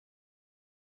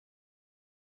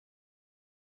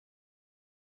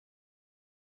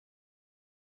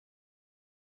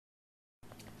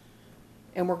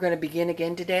And we're going to begin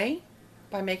again today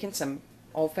by making some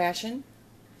old-fashioned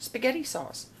spaghetti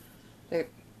sauce. The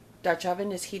Dutch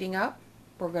oven is heating up.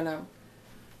 We're going to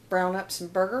brown up some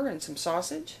burger and some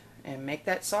sausage and make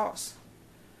that sauce.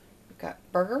 We've got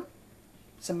burger,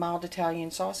 some mild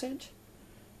Italian sausage,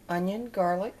 onion,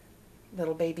 garlic,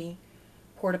 little baby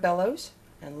portobellos,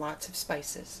 and lots of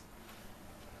spices.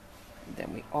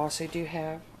 Then we also do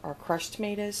have our crushed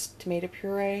tomatoes, tomato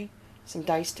puree, some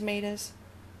diced tomatoes,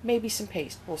 maybe some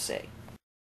paste, we'll see.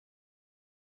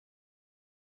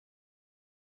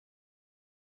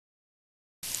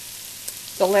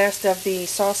 The last of the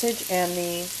sausage and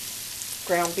the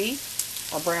ground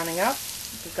beef are browning up.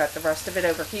 We've got the rest of it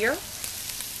over here.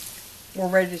 We're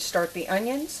ready to start the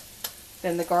onions,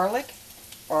 then the garlic,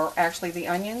 or actually the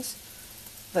onions,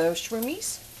 the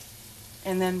shroomies,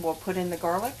 and then we'll put in the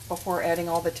garlic before adding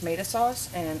all the tomato sauce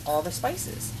and all the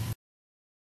spices.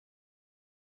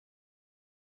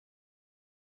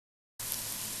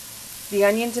 The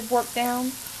onions have worked down,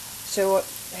 so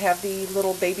I have the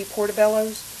little baby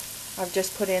portobellos. I've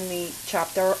just put in the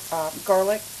chopped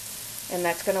garlic, and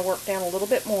that's going to work down a little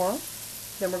bit more.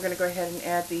 Then we're going to go ahead and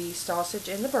add the sausage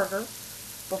and the burger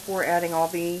before adding all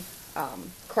the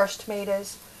crushed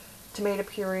tomatoes, tomato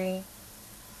puree,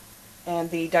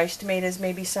 and the diced tomatoes,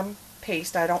 maybe some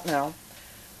paste, I don't know.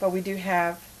 But we do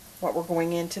have what we're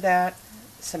going into that,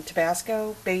 some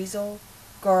tabasco, basil,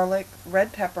 garlic,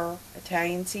 red pepper,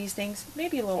 Italian seasonings,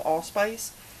 maybe a little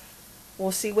allspice.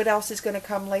 We'll see what else is going to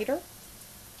come later.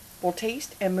 We'll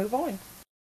taste and move on.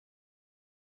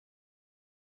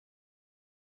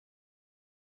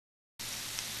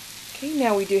 Okay,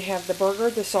 now we do have the burger,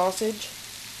 the sausage,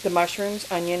 the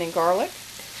mushrooms, onion, and garlic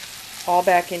all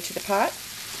back into the pot.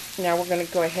 Now we're going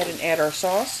to go ahead and add our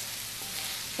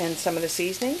sauce and some of the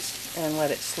seasonings and let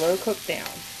it slow cook down.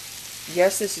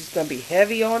 Yes, this is going to be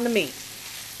heavy on the meat.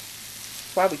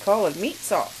 That's why we call it meat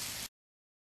sauce.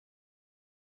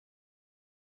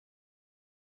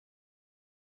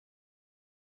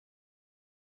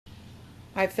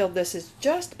 I feel this is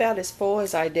just about as full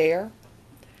as I dare.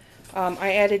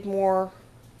 I added more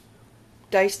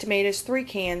diced tomatoes, 3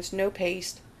 cans, no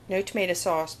paste, no tomato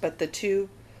sauce, but the 2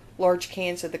 large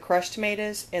cans of the crushed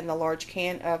tomatoes and the large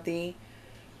can of the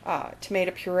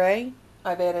tomato puree.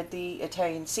 I've added the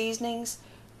Italian seasonings,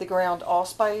 the ground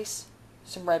allspice,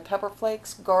 some red pepper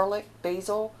flakes, garlic,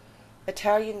 basil,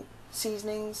 Italian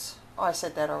seasonings, oh, I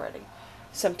said that already,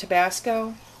 some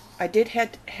Tabasco. I did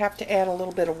have to add a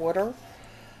little bit of water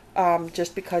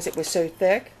just because it was so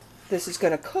thick. This is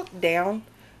going to cook down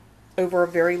over a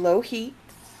very low heat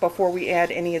before we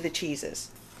add any of the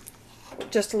cheeses.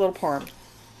 Just a little parm.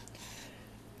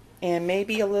 And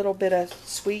maybe a little bit of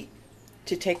sweet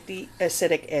to take the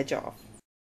acidic edge off.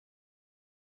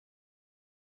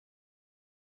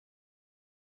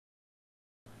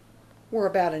 We're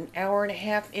about an hour and a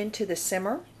half into the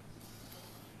simmer.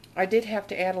 I did have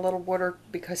to add a little water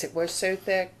because it was so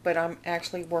thick, but I'm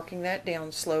actually working that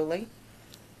down slowly.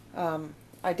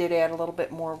 I did add a little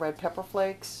bit more red pepper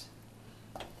flakes,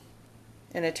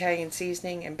 an Italian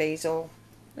seasoning, and basil,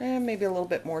 and maybe a little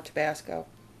bit more Tabasco.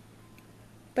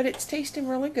 But it's tasting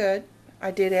really good. I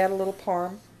did add a little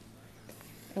parm,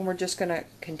 and we're just going to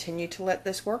continue to let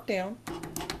this work down.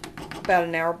 About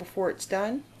an hour before it's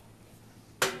done,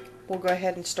 we'll go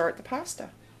ahead and start the pasta.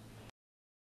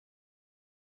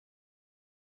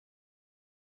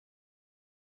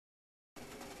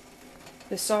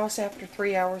 The sauce after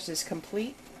 3 hours is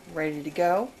complete, ready to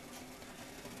go.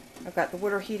 I've got the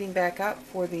water heating back up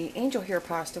for the angel hair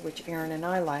pasta, which Aaron and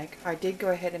I like. I did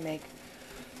go ahead and make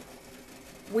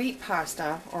wheat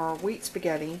pasta or wheat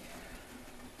spaghetti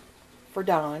for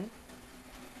Don.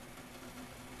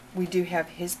 We do have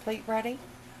his plate ready.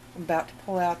 I'm about to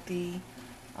pull out the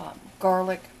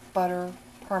garlic, butter,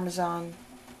 parmesan,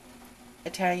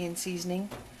 Italian seasoning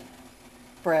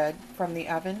bread from the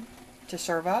oven to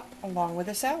serve up along with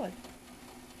a salad.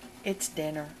 It's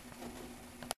dinner.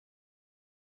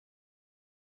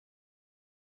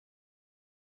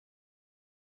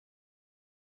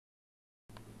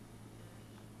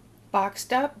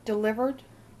 Boxed up, delivered,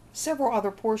 several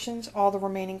other portions, all the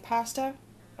remaining pasta,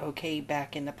 okay,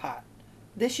 back in the pot.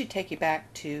 This should take you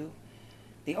back to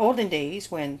the olden days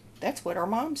when that's what our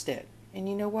moms did. And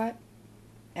you know what?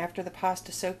 After the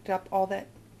pasta soaked up all that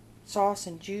sauce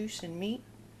and juice and meat,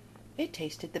 it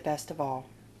tasted the best of all.